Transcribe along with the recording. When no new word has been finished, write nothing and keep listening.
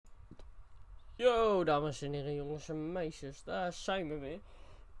Yo, dames en heren, jongens en meisjes, daar zijn we weer.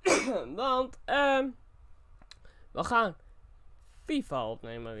 Want, we gaan FIFA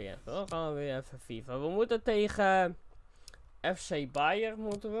opnemen weer. We gaan weer even FIFA. We moeten tegen FC Bayern,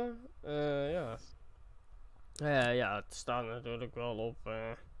 moeten we. Ja. Ja, het staat natuurlijk wel op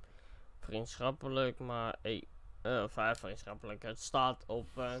vriendschappelijk, maar vriendschappelijk. Het staat op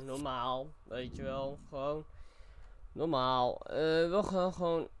normaal, weet je wel, gewoon normaal. We gaan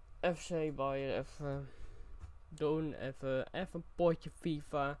gewoon FC Bayern even doen, even een potje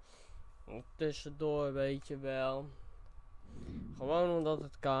FIFA tussendoor, weet je wel. Gewoon omdat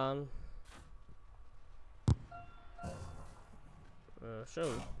het kan.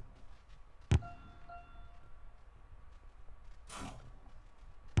 Zo.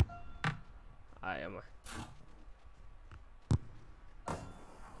 Ah, jammer.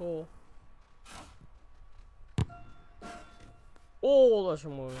 Cool. Oh, dat is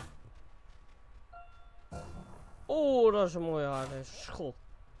een mooie. Oh, dat is een mooie harde schot.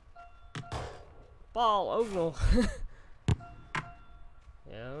 Paal ook nog.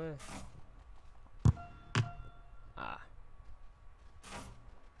 Ja, maar. Ah.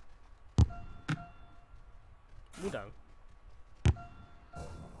 Hoe dan?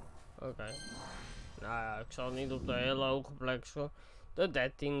 Oké. Nou ja, ik zal niet op de hele hoge plek zo. De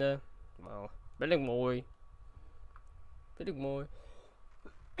 13e. Nou, ben ik mooi. Vind ik mooi.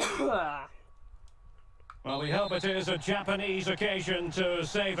 Well, we hope it is a Japanese occasion to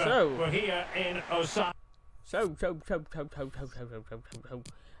savor. So. We're here in Osaka. Zo.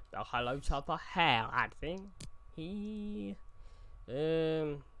 Dat geluid zat wel heel hard, vind ik. Hier.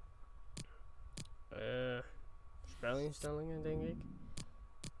 Spelinstellingen, denk ik.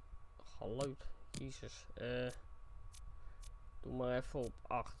 Geluid. Jezus. Doe maar even op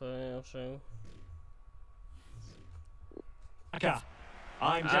 8 of zo.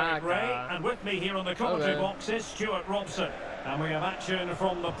 I'm Derek Ray, and with me here on the commentary box is Stuart Robson. And we have action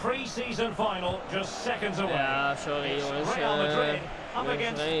from the pre-season final just seconds away. Ja, sorry jongens. Real Madrid up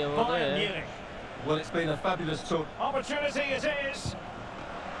against Bayern Munich. Well, it's been a fabulous tour. Opportunity it is.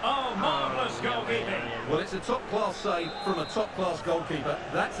 Oh, marvellous goalkeeping. Well, it's a top-class save from a top-class goalkeeper.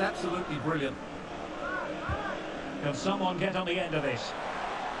 That's absolutely brilliant. Can someone get on the end of this?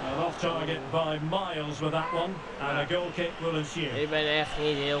 Well, off target by miles with that one, and a goal kick will ensue. Ik ben echt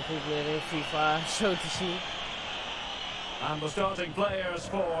niet heel goed meer in FIFA, zo te zien. And the starting players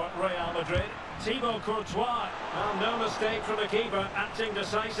for Real Madrid. Thibaut Courtois, and no mistake from the keeper, acting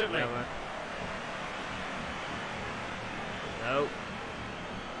decisively. Jammer. No.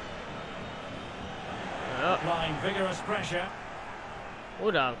 Applying vigorous pressure.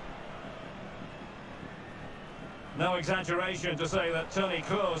 Hoe dan? No exaggeration to say that Toni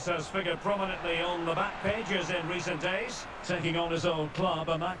Kroos has figured prominently on the back pages in recent days, taking on his old club,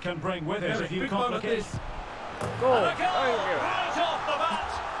 and that can bring with it a few complications. Goal. And a goal Thank you. right off the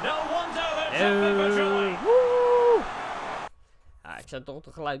bat. No wonder they're jumping for joy. Woe! Ah, ik zet toch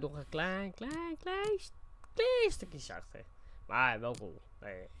het geluid nog een klein stukje zachter. Maar wel cool.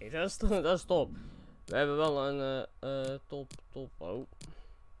 Nee, dat is top. We hebben wel een top. Oh.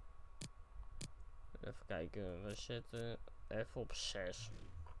 Even kijken, we zetten even op 6.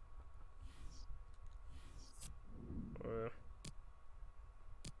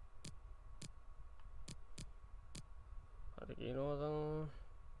 Had ik hier nog wat aan?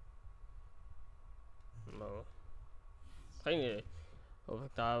 Nou, geen idee. Of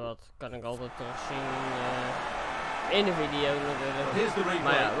ik daar wat, kan ik altijd terugzien in de video natuurlijk.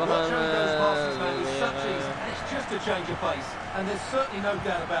 Maar ja, we gaan It's just a change of pace, and there's certainly no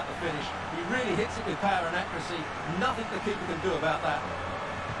doubt about the finish. He really hits it with power and accuracy. Nothing the keeper can do about that.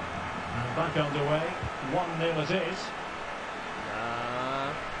 And back underway, 1-0 it is.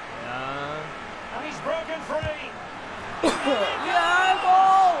 Ja. And he's broken free. Ja,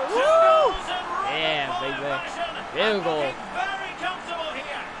 goal! Woo! Yeah, baby. fashion. Weer een goal. Very comfortable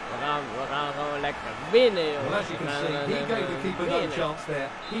here. We gaan gewoon lekker winnen, joh. Well, as you can see, he gave the keeper no chance there.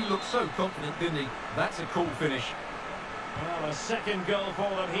 He looked so confident, didn't he? That's a cool finish. Well, a second goal for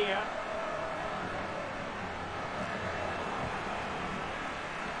them here.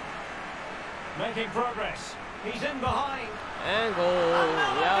 Making progress. He's in behind. En goal.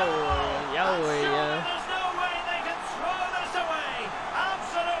 Ja hoor, ja. There's no way they can throw this away.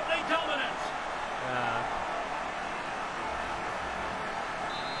 Absolutely dominant. Ja.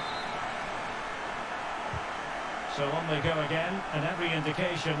 So on they go again, and every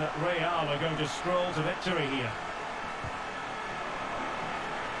indication that Real are going to stroll to victory here.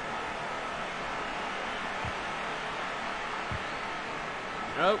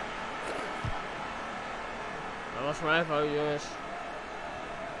 Oh. Dat was mijn fout, jongens.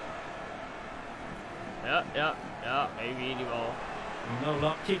 Ja, even hier die bal. No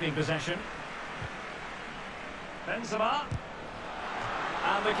luck keeping possession. Benzema.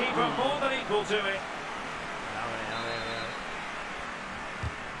 And the keeper more than equal to it. Ja.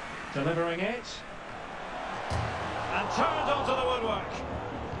 Delivering it. And turned onto the woodwork.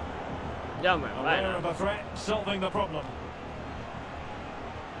 Jammer, Aware of bijna. the threat, solving the problem.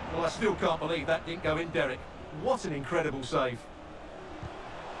 Well, I still can't believe that didn't go in, Derek. What an incredible save.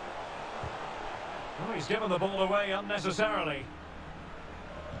 Oh, he's given the ball away unnecessarily.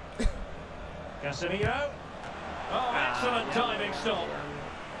 Casemiro. Oh, excellent timing stop.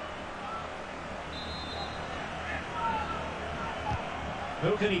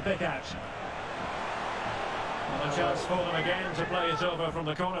 Who can he pick out? Well, a chance for them again to play it over from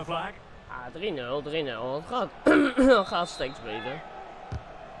the corner flag. Ah, 3-0. Het gaat, het gaat steeds beter.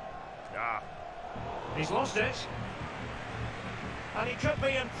 Ja. He's lost it. And he could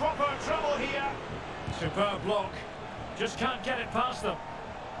be in proper trouble here. Superb block. Just can't get it past them.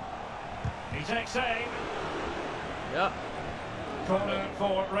 He takes aim. Ja. Corner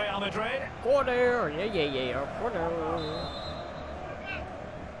for Real Madrid. Corner. Ja. Corner.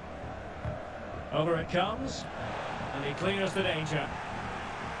 Over it comes. And he clears the danger.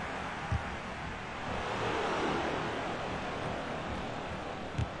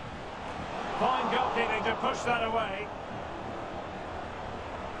 Fine goalkeeping to push that away.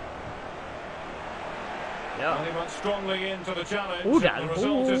 Ja. And he went strongly into the challenge. Hoe The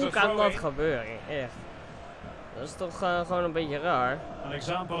result is hoe a kan dat throw-in. gebeuren? Echt. Dat is toch gewoon een beetje raar. An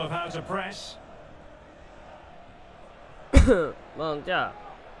example of how to press. Want ja.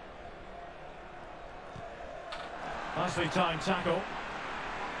 Nicely timed tackle.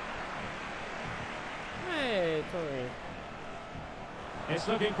 Nee, sorry. It's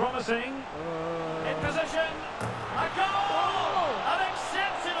looking promising. In position. A goal! An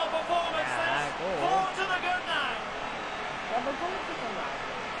exceptional performance this. goal. 4 to the good now. Wat bedoelt je vandaag?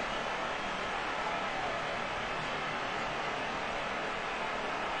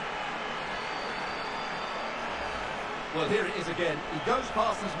 Well, here it is again. He goes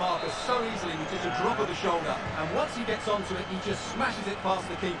past his marker so easily with just a drop of the shoulder. And once he gets onto it, he just smashes it past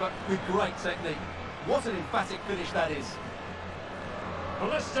the keeper with great technique. What an emphatic finish that is.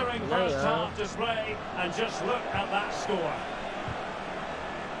 Blistering first half display. And just look at that score.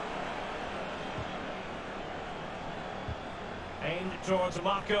 Aimed towards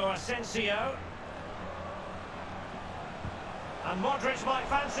Marco Asensio. And Modric might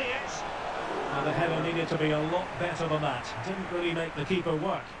fancy it. And the header needed to be a lot better than that. Didn't really make the keeper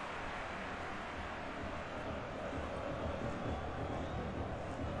work.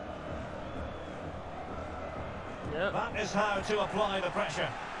 Yep. That is how to apply the pressure.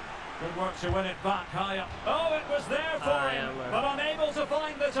 Good work to win it back high up. Oh, it was there for him, but unable to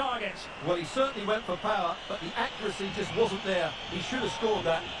find the target. Well, he certainly went for power, but the accuracy just wasn't there. He should have scored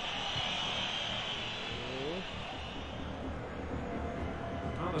that.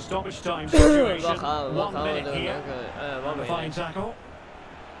 Well, the stoppage time situation. Wacht 1 minute doen. here. Wat And a fine tackle.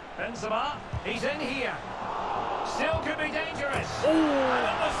 Benzema, he's in here. Still could be dangerous. And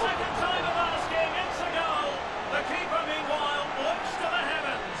at the second time of asking, it's a goal. The keeper, meanwhile, looks to the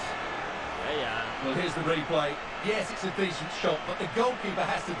heavens. Ja. Well, here's the replay. Yes, it's a decent shot, but the goalkeeper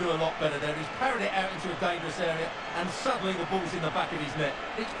has to do a lot better there. He's parried it out into a dangerous area, and suddenly the ball's in the back of his net.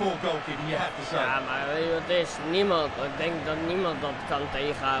 It's poor goalkeeping, you have to say. Ja, maar weet je wat het is? Niemand, ik denk dat niemand dat kan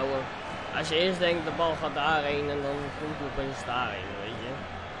tegenhouden. Als je eerst denkt de bal gaat daarheen en dan komt hij opeens daarheen, weet je.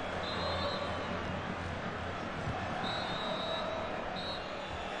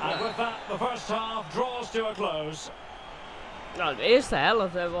 And with that, the first half draws to a close. Nou, de eerste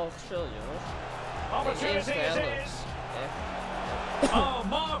helft hebben we al gespeeld, jongens. Opportunity it is. Oh,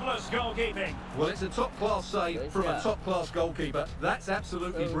 marvellous goalkeeping. Well, it's a top-class save from a top-class goalkeeper. That's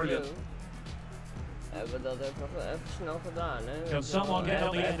absolutely brilliant. Hebben we dat even snel gedaan, hè? Can someone get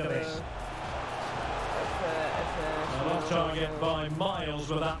on the end of this? An off target by miles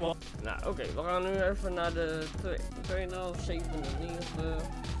with that one. Nou, oké, we gaan nu even naar de 2,5, 7e, 9e.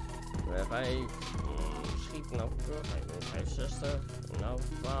 Wij schieten nou 65, nou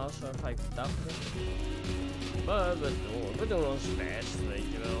fase 85. We doen ons best,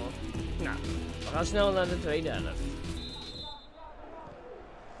 weet je wel. Nou, we gaan snel naar de tweede helft.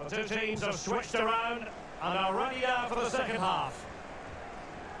 The two teams have switched around and are ready now for the second half.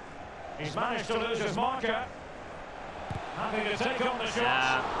 He's managed to lose his marker. Having to take on the shot.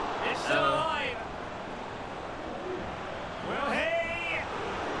 Ja. It's still alive. Will he?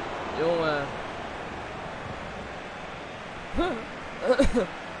 Jongen.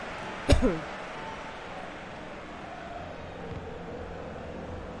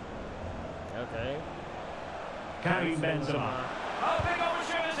 Oké. Benzema. Oh, big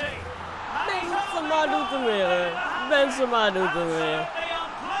opportunity. Benzema doet hem weer, hè. Benzema doet hem weer.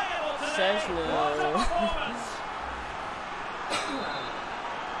 6-0.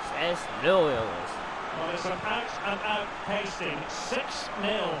 6-0, jongens. Well, it's an out-and-out pasting. 6-0.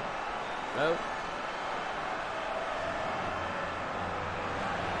 Oh.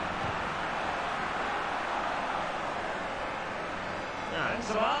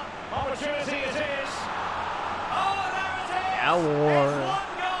 Benzema, opportunity it is. Oh, there it is. Ja hoor. It's one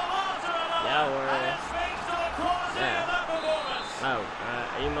goal after another. Ja hoor. And it speaks to the quality of that performance. Nou,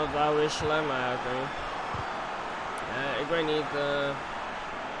 iemand wou wisselen, maar oké. Ik weet niet.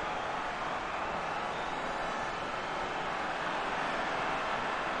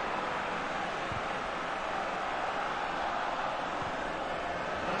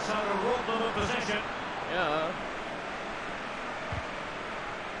 That's how to rob them of possession. Ja.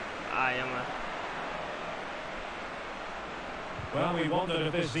 Jammer. Well, we wondered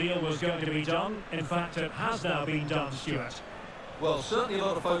if this deal was going to be done. In fact, it has now been done, Stuart. Well, certainly a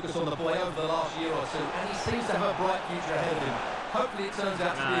lot of focus on the boy over the last year or two, and he seems to have a bright future ahead of him. Hopefully it turns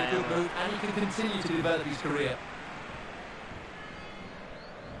out to be a good move, and he can continue to develop his career.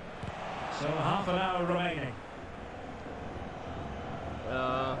 So half an hour remaining.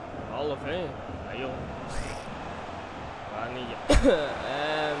 Half hè? Ja joh. Waar niet?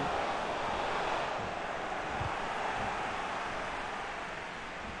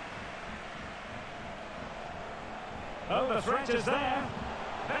 Oh, the threat is there.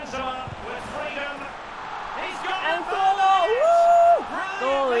 Benzema with freedom. He's got En it. goal! Woe!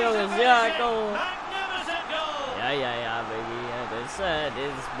 Goal Brilliant jongens, piece of ja finishing. goal. Magnificent goal. Ja baby, this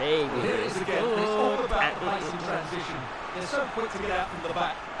is baby. Well, here it is again. It's all about the pace and transition. They're so quick to get out from the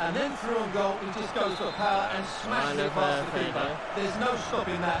back, and then through on goal, he just goes for power and smashes it past the keeper. There's no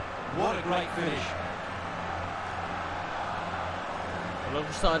stopping that. What a great finish.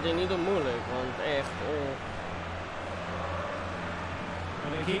 Voorlopig staat hij niet op moeilijk, want echt,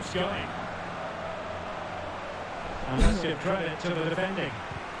 And he keeps going. And let's give credit to the defending.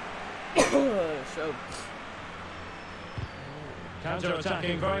 Zo.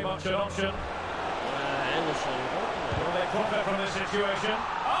 Counter-attacking very much an option. Anderson. Will they profit from this situation?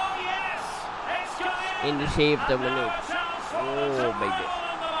 Oh yes! It's going In de 70e minuut. Oh baby.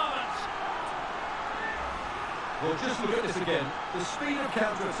 Well, just look at this again. The speed of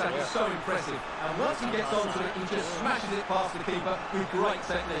counter-attack is so impressive, and once he gets onto it, he just smashes it past the keeper with great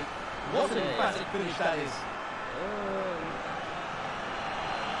technique. What an emphatic finish that is.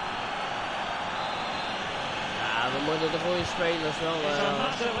 Ja, we moeten de goede spelers wel goed zeg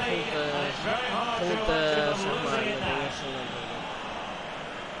maar,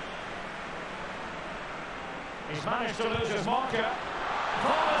 He's managed to lose his marker.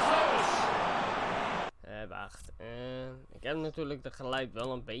 Ball is loose. Wacht. Ik heb natuurlijk de geluid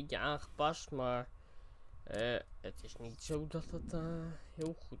wel een beetje aangepast, maar het is niet zo dat het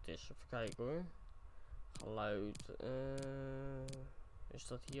heel goed is. Even kijken hoor. Geluid. Is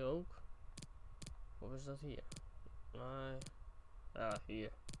dat hier ook? Of is dat hier? Nee. Ja, hier.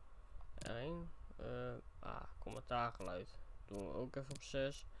 Eén. Commentaargeluid. Doen we ook even op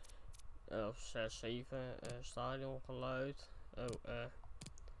 6. Of 6, 7. Stadiongeluid.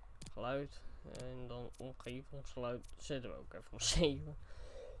 Geluid. En dan omgevingsgeluid zetten we ook even op 7.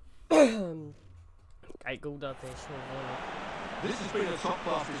 Kijk hoe dat is. This has been a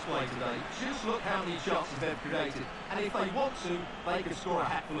top-class display today. Just look how many chances they've created. And if they want to, they could score a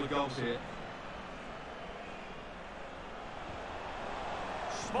hatful of goals here.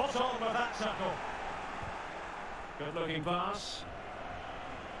 Spot on with that tackle. Good looking pass.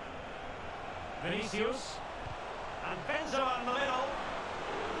 Vinicius. And Benzema in the middle.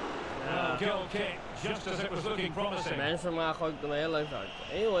 Well, goal kick, just as it was looking promising. Mensen maar gooi ik er heel even uit.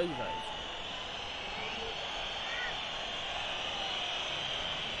 Heel even uit.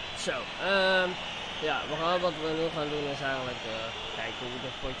 Zo, ja, wat we nu gaan doen is eigenlijk kijken hoe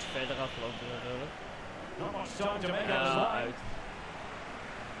dit potje verder afloopt natuurlijk. Not much time to make up his mind.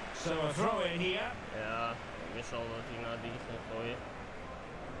 So a throw in here. Ja, ik wist al dat hij naar die ging gooien.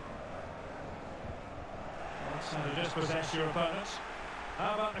 That's how to dispossess your opponent.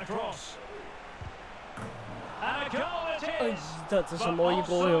 How about the cross? And a goal it is. Dat is een mooie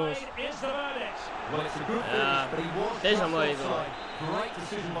goal, jongens. Is the verdict. Well, it's a good finish, but he was dit is just een mooie goal. offside. Great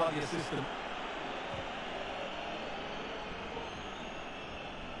decision by the assistant.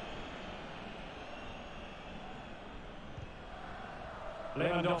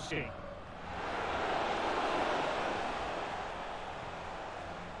 Lewandowski.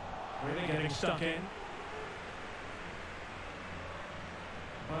 Really getting stuck in.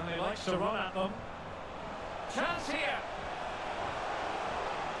 Well, he likes to run at them. Chance here.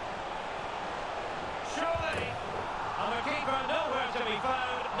 Surely. And the keeper nowhere to be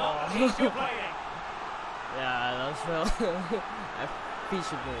found. Not that he's complaining. Ja, dat is wel een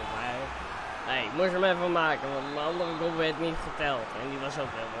vieze goal, maar nee, ik moest hem even maken, want mijn andere goal werd niet geteld en die was ook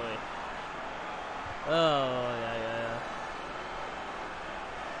heel mooi. Oh, ja.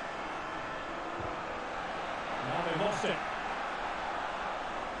 Now they lost it.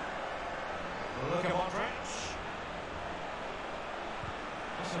 Look at Modric.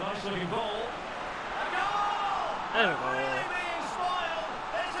 That's a nice looking ball. A goal! En een goal. Really being spoiled.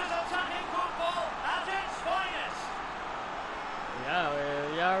 This is attacking football at its finest.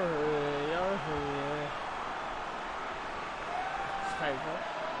 Schijf hoor.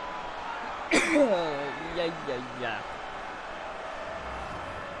 Ja.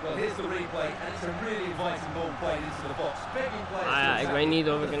 Well, here's the replay, and it's a really inviting ball played into the box. Begging players Ah ja, to ik attack weet niet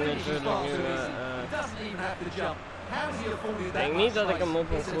of but ik the hem finish is natuurlijk far nu... too easy. He doesn't even have to jump. How is he afforded Ik that denk much niet dat ik space? hem op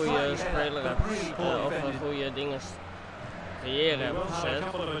een It's a goede tiny speler header, heb, but really poorly of een defended. goede dinges carrière We heb will have a gezet.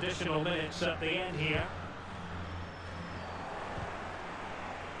 couple of additional minutes at the end here.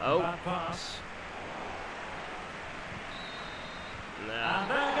 Oh, Bad pass. nou. And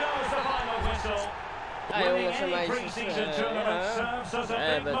there goes the final whistle. Ja Winning jongens en any meisjes, pre-season tournament serves as we a big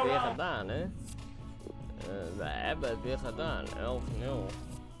hebben het weer morale. gedaan hè. We hebben het weer gedaan, 11-0.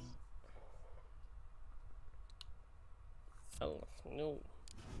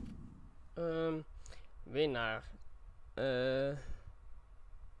 11-0. Winnaar.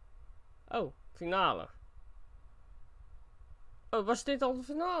 Oh, finale. Oh, was dit al de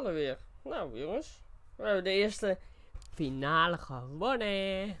finale weer? Nou jongens, we hebben de eerste finale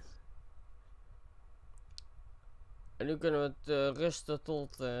gewonnen. En nu kunnen we het rusten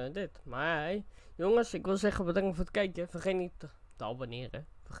tot dit. Maar hey, jongens, ik wil zeggen bedankt voor het kijken. Vergeet niet te abonneren.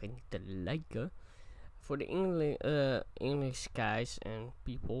 Vergeet niet te liken. Voor de English guys and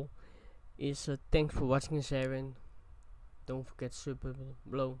people is thanks for watching and sharing. Don't forget to sub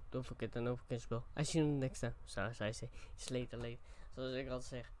below. Don't forget the notification bell. I see you next time. Zoals I say, it's later. Zoals ik altijd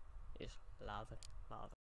zeg, is later.